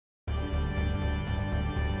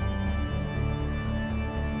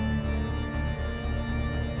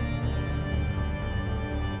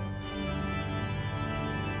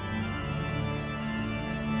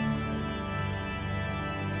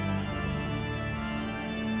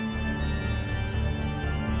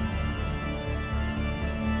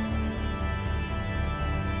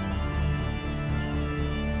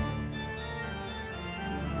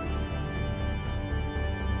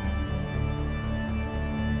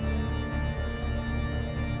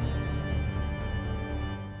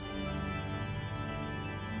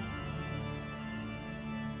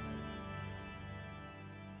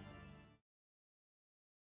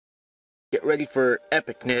Get ready for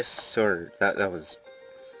epicness, or that was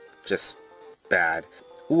just bad.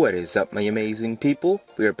 What is up, my amazing people?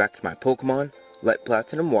 We are back to my Pokemon Light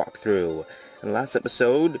Platinum walkthrough. In the last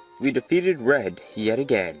episode, we defeated Red yet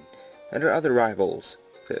again, and our other rivals.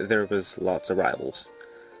 There was lots of rivals.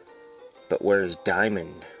 But where's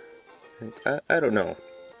Diamond? I don't know.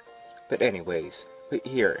 But anyways, we're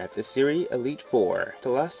here at the Series Elite Four, the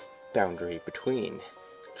last boundary between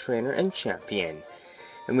trainer and champion.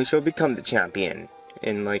 And we shall become the champion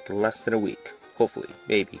in like less than a week. Hopefully,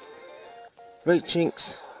 maybe. Right,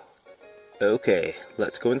 Chinks? Okay,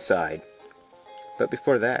 let's go inside. But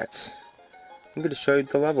before that, I'm going to show you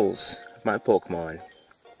the levels of my Pokemon.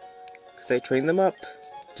 Because I trained them up.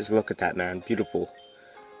 Just look at that, man. Beautiful.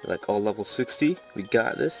 Like all level 60. We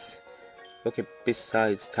got this. Okay,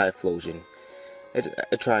 besides Typhlosion.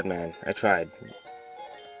 I tried, man. I tried.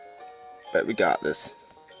 But we got this.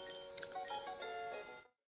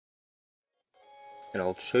 And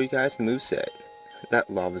I'll show you guys the moveset. That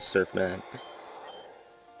Lava Surf, man.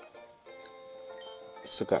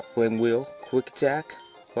 Still got Flame Wheel, Quick Attack,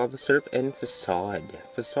 Lava Surf, and Facade.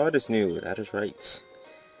 Facade is new, that is right.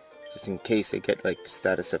 Just in case I get like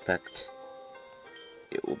status effect,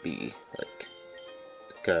 it will be like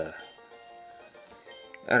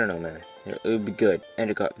I don't know, man. It would be good. And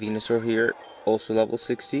I got Venusaur here, also level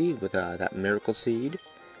 60 with that Miracle Seed.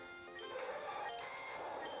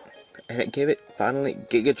 And it gave it finally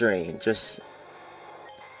Giga Drain. Just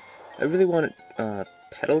I really wanted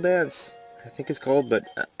Petal Dance, I think it's called, but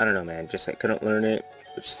I don't know, man. Just I couldn't learn it,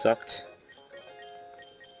 which sucked.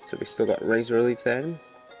 So we still got Razor Leaf then.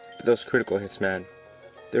 But those critical hits, man,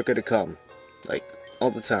 they're gonna come, like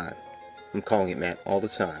all the time. I'm calling it, man, all the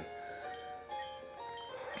time.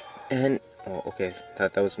 And oh, okay,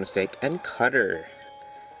 that was a mistake. And Cutter.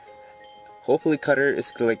 Hopefully Cutter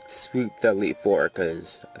is gonna like sweep the Elite Four,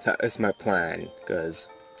 cause that is my plan. Cause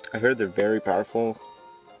I heard they're very powerful,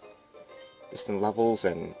 just in levels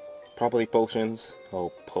and probably potions.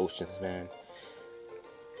 Oh, potions, man.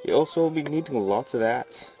 You also will be needing lots of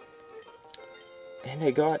that. And I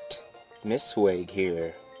got Miss Swag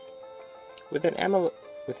here with an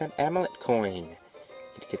amulet coin.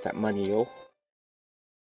 Get that money, yo.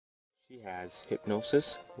 She has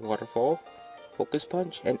Hypnosis, Waterfall, Focus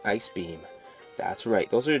Punch, and Ice Beam. That's right,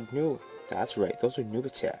 those are new. That's right, those are new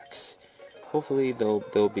attacks. Hopefully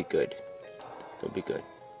they'll be good. They'll be good.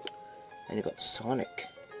 And you got Sonic.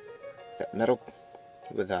 That metal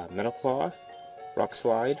with a Metal Claw, Rock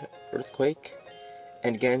Slide, Earthquake.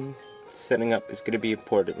 And again, setting up is gonna be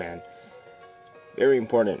important, man. Very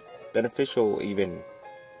important. Beneficial even.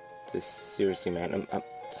 Just seriously, man. I'm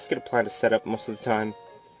just gonna plan to set up most of the time.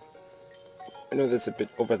 I know this is a bit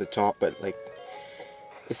over the top, but like,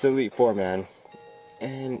 it's Elite Four, man.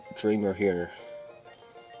 And Dreamer here.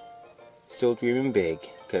 Still dreaming big,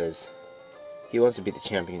 because he wants to be the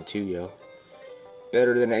champion too, yo.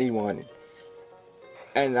 Better than anyone.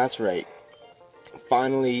 And that's right.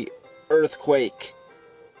 Finally, Earthquake.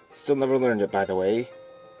 Still never learned it, by the way.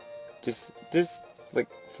 Just like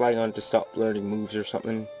flying on to stop learning moves or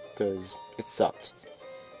something, because it sucked.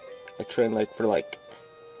 I trained like for like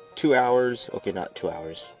 2 hours. Okay, not 2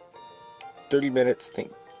 hours. 30 minutes.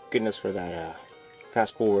 Thank goodness for that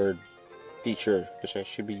fast forward feature, which I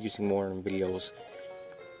should be using more in videos.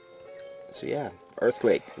 So yeah,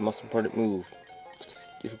 Earthquake, the most important move. Just,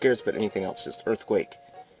 who cares about anything else? Just Earthquake.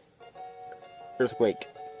 Earthquake.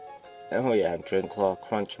 Oh yeah, Dragon Claw,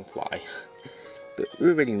 Crunch, and Fly. But we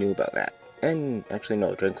already knew about that. And actually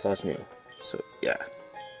no, Dragon Claw's new. So yeah.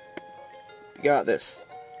 We got this.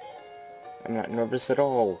 I'm not nervous at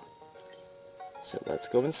all. So let's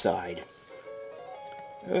go inside.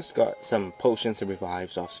 I just got some potions and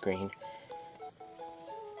revives off screen.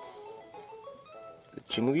 The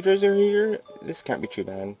gym leaders are here? This can't be true,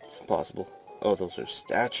 man. It's impossible. Oh, those are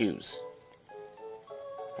statues.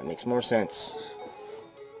 That makes more sense.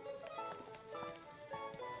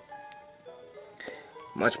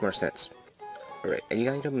 Much more sense. Alright, any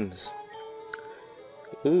items?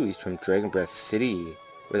 Ooh, he's from Dragon Breath City,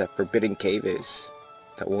 where that forbidden cave is.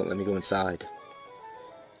 That won't let me go inside.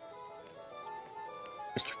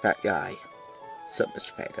 Mr. Fat Guy. What's up,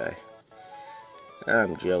 Mr. Fat Guy?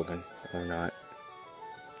 I'm joking. Or not.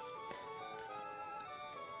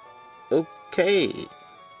 Okay.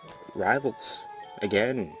 Rivals.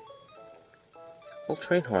 Again. I'll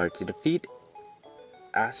train hard to defeat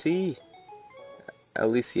Aisey.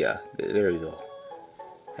 Alicia. There you go.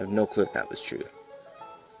 I have no clue if that was true.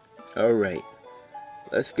 Alright.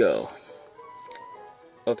 Let's go.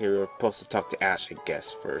 Okay, we were supposed to talk to Ash, I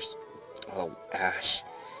guess, first. Oh, Ash.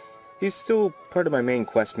 He's still part of my main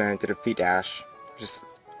quest, man, to defeat Ash. Just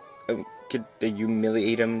could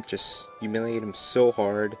humiliate him, just humiliate him so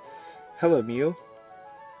hard. Hello, Mew.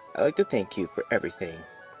 I'd like to thank you for everything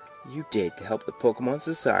you did to help the Pokemon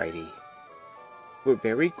Society. We're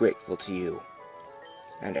very grateful to you.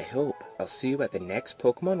 And I hope I'll see you at the next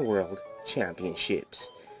Pokemon World Championships.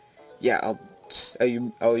 Yeah, I'll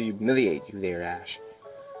humiliate you there, Ash.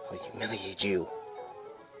 I'll humiliate you.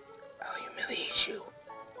 I'll humiliate you.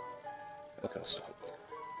 Okay, I'll stop.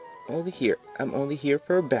 I'm only here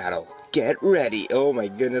for a battle. Get ready! Oh my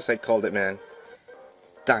goodness, I called it, man.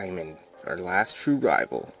 Diamond, our last true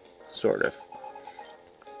rival. Sort of.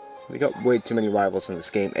 We got way too many rivals in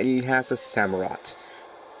this game, and he has a Samurott.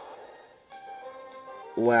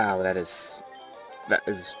 Wow, that is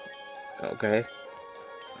okay.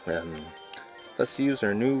 Let's use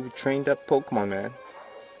our new trained up Pokemon, man.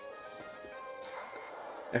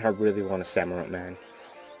 And I really want a Samurott, man.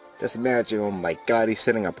 Just imagine, oh my god, he's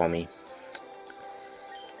sitting up on me.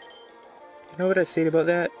 You know what I said about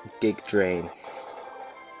that? Dig Drain.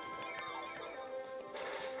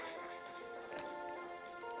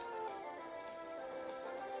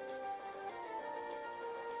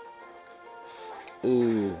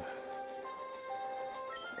 Ooh.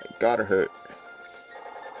 I gotta hurt.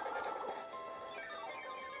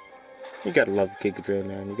 You gotta love Giga Drain,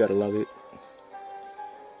 man. You gotta love it.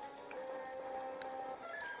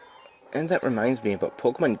 And that reminds me about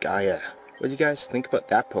Pokemon Gaia. What do you guys think about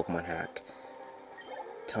that Pokemon hack?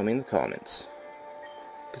 Tell me in the comments.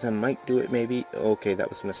 Because I might do it maybe. Okay, that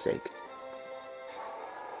was a mistake.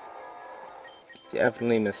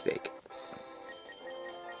 Definitely a mistake.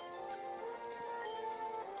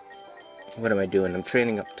 What am I doing? I'm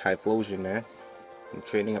training up Typhlosion, man. I'm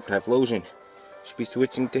training up Typhlosion. Should be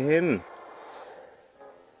switching to him.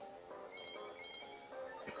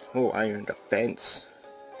 Oh, Iron Defense.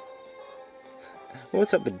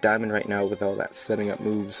 What's up with Diamond right now with all that setting up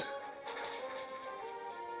moves?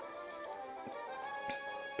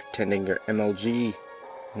 Pretending you're MLG.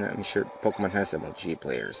 I'm sure Pokemon has MLG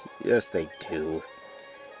players. Yes, they do.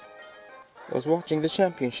 I was watching the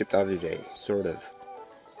championship the other day, sort of.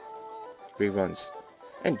 Reruns.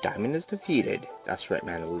 And Diamond is defeated. That's right,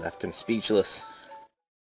 man, it left him speechless.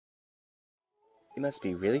 You must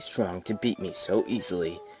be really strong to beat me so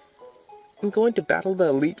easily. I'm going to battle the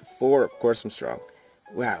Elite Four. Of course I'm strong.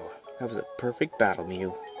 Wow, that was a perfect battle,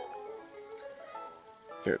 Mew.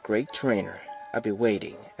 You're a great trainer. I'll be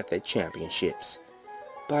waiting at the championships.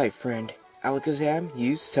 Bye, friend. Alakazam,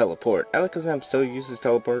 use teleport. Alakazam still uses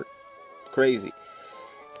teleport? Crazy.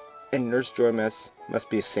 And Nurse Joy must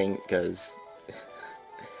be a saint, because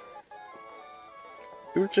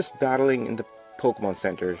we were just battling in the Pokemon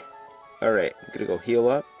Center. Alright, I'm gonna go heal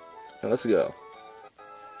up. Now let's go.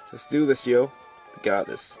 Let's do this, yo. We got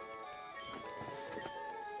this.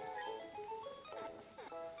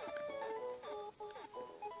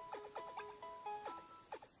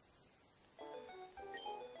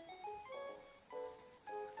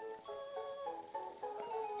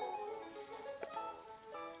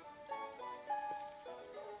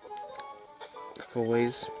 Like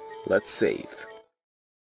always, let's save.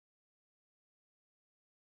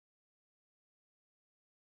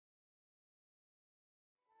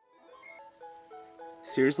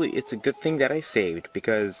 Seriously, it's a good thing that I saved,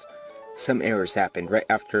 because some errors happened right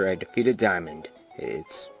after I defeated Diamond.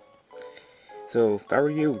 So if I were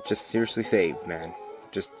you, just seriously save, man.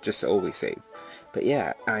 Just always save. But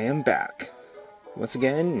yeah, I am back. Once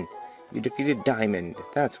again, you defeated Diamond.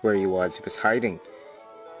 That's where he was. He was hiding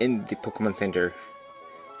in the Pokemon Center.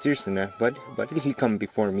 Seriously, man, why did he come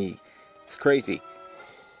before me? It's crazy.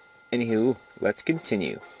 Anywho, let's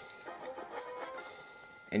continue.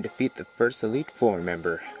 And defeat the first Elite Four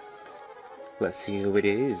member. Let's see who it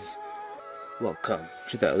is. Welcome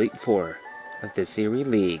to the Elite Four of the Series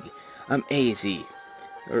League. I'm Aisey.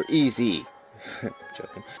 Or Easy.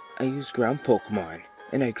 Joking. I use ground Pokemon,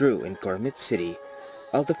 and I grew in Garment City.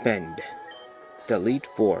 I'll defend the Elite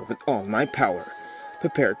Four with all my power.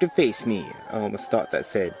 Prepare to face me. I almost thought that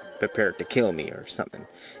said prepare to kill me or something.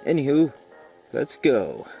 Anywho, let's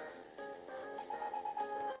go.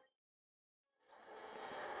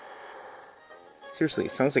 Seriously,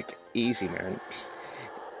 it sounds like easy, man.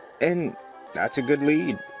 And that's a good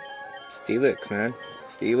lead. Steelix, man.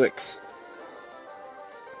 Steelix.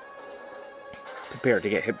 Prepare to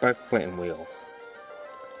get hit by Flame Wheel.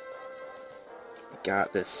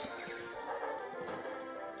 Got this.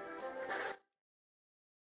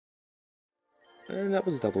 And that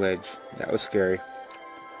was Double Edge. That was scary.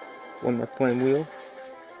 One more Flame Wheel.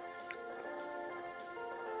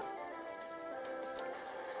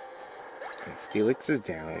 And Steelix is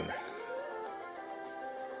down.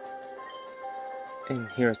 And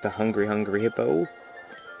here's the hungry hippo.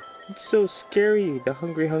 It's so scary, the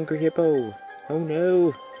hungry hippo. Oh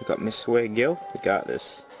no. We got Miss Swag, yo. We got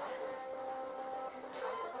this.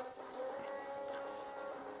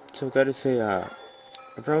 So gotta say,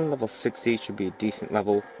 around level 60 should be a decent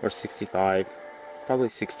level, or 65. Probably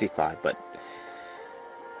 65, but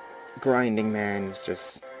grinding, man, is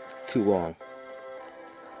just too long.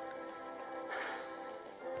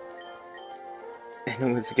 And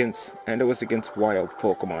it was against wild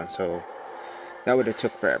Pokemon, so that would have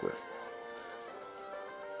took forever.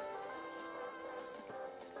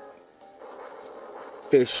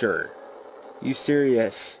 Fisher, you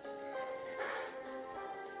serious?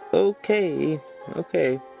 Okay.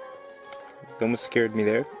 Almost scared me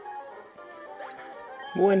there.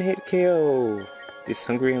 One hit KO. This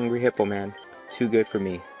hungry hippo, man. Too good for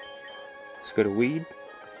me. Let's go to Weed.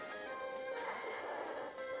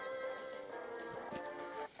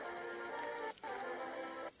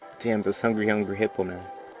 Damn, this hungry hippo, man.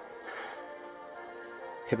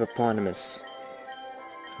 Hippopotamus.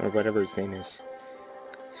 Or whatever his name is.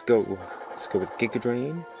 Let's go with Giga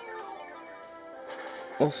Drain.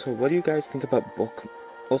 Also, what do you guys think about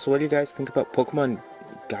Pokemon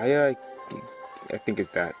Gaia? I think it's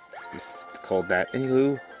called that.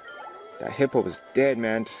 Anywho, that hippo was dead,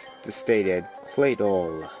 man. Just stay dead.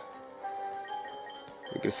 Claydol.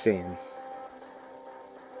 We're gonna say him.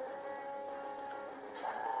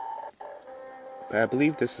 But I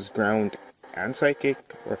believe this is ground and psychic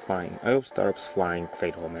or flying. I always thought it was flying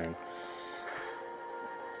Claydol, man.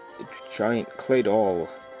 The giant Claydol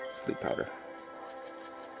sleep powder.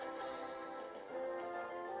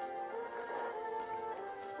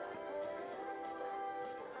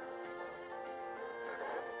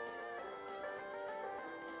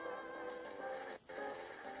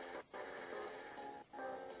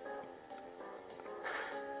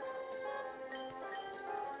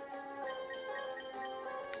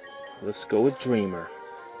 Let's go with Dreamer.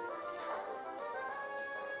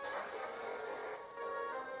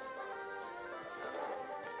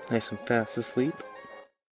 Nice and fast asleep.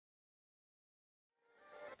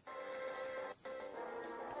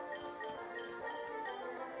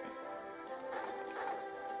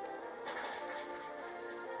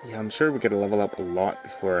 Yeah, I'm sure we're gonna level up a lot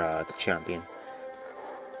before the champion.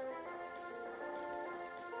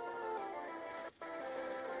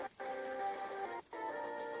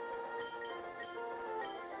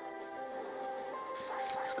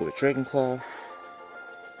 Let's go with Dragon Claw.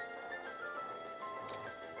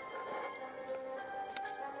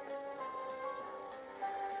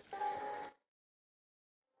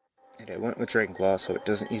 And I went with Dragon Claw so it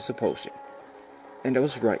doesn't use a potion. And I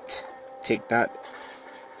was right. Take that,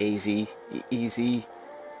 Aisey. Easy.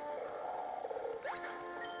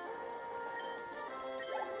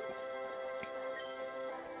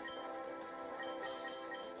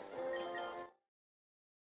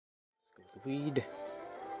 Let's go with Weed.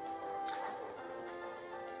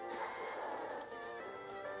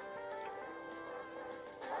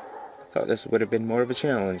 Thought this would have been more of a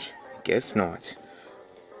challenge. Guess not.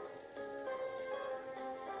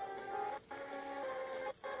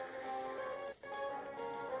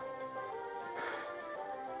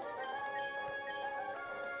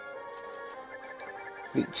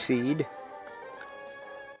 Leech Seed.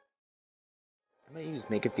 I might use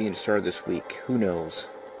Mega Mew to start this week. Who knows?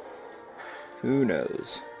 Who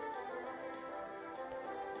knows?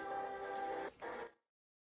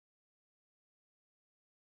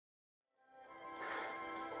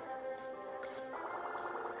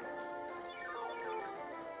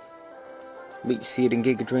 Leech Seed and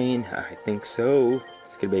Giga Drain? I think so.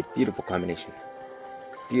 It's gonna be a beautiful combination.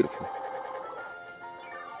 Beautiful.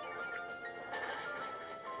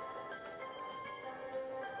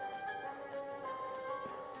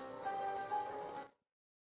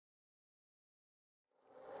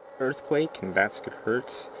 Earthquake, and that's gonna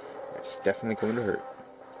hurt. That's definitely going to hurt.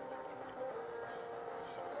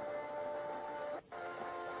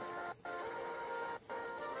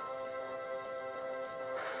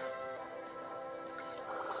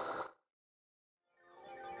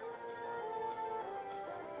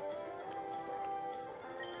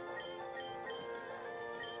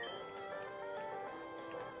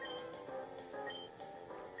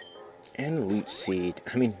 And Leech Seed.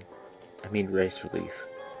 I mean Rice Relief.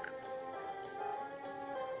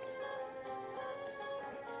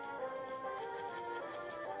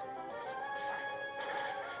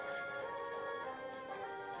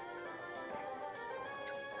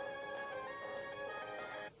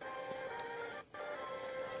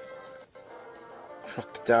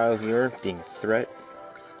 Crocodile here, being a threat.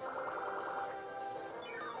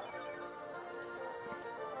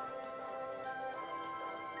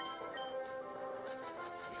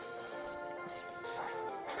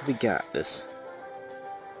 We got this.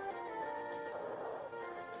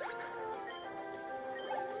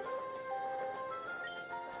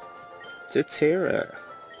 Totera.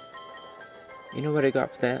 You know what I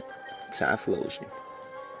got for that? Typhlosion.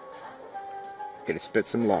 Gonna spit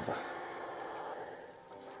some lava.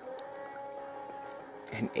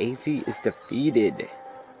 And Aisey is defeated.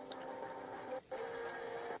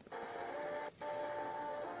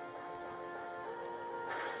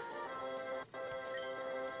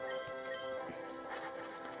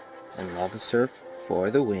 And Lava Surf for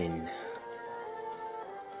the win.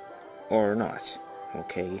 Or not.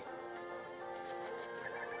 Okay.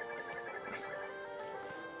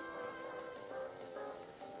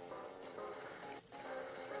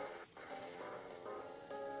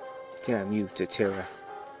 Damn you, Totera.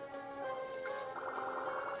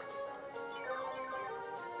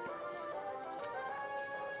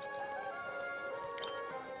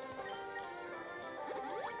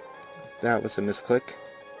 That was a misclick.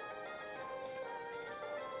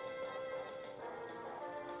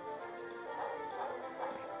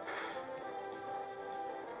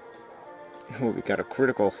 Oh, we got a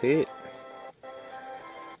critical hit.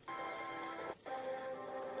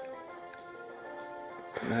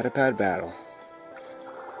 Not a bad battle.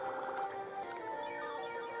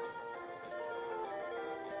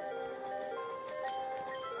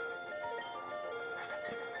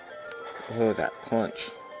 Oh, that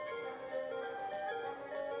punch.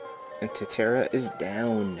 And Totera is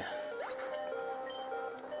down.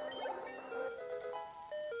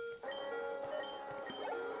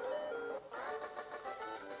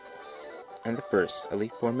 And the first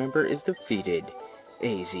Elite Four member is defeated.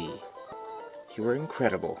 Aisey. You were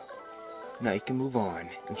incredible. Now you can move on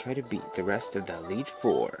and try to beat the rest of the Elite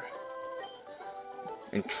Four.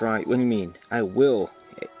 And try, what do you mean? I will,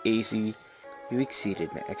 Aisey. You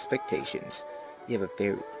exceeded my expectations. You have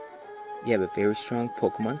a very strong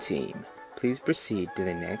Pokemon team. Please proceed to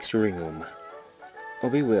the next room. Or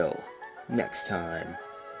we will, next time.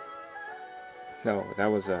 No, that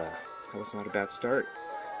was not a bad start.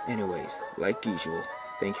 Anyways, like usual,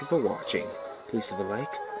 thank you for watching. Please leave a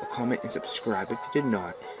like, a comment, and subscribe if you did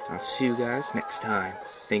not. And I'll see you guys next time.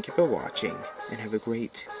 Thank you for watching, and have a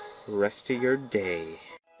great rest of your day.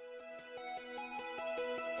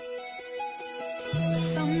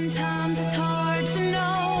 Sometimes it's hard.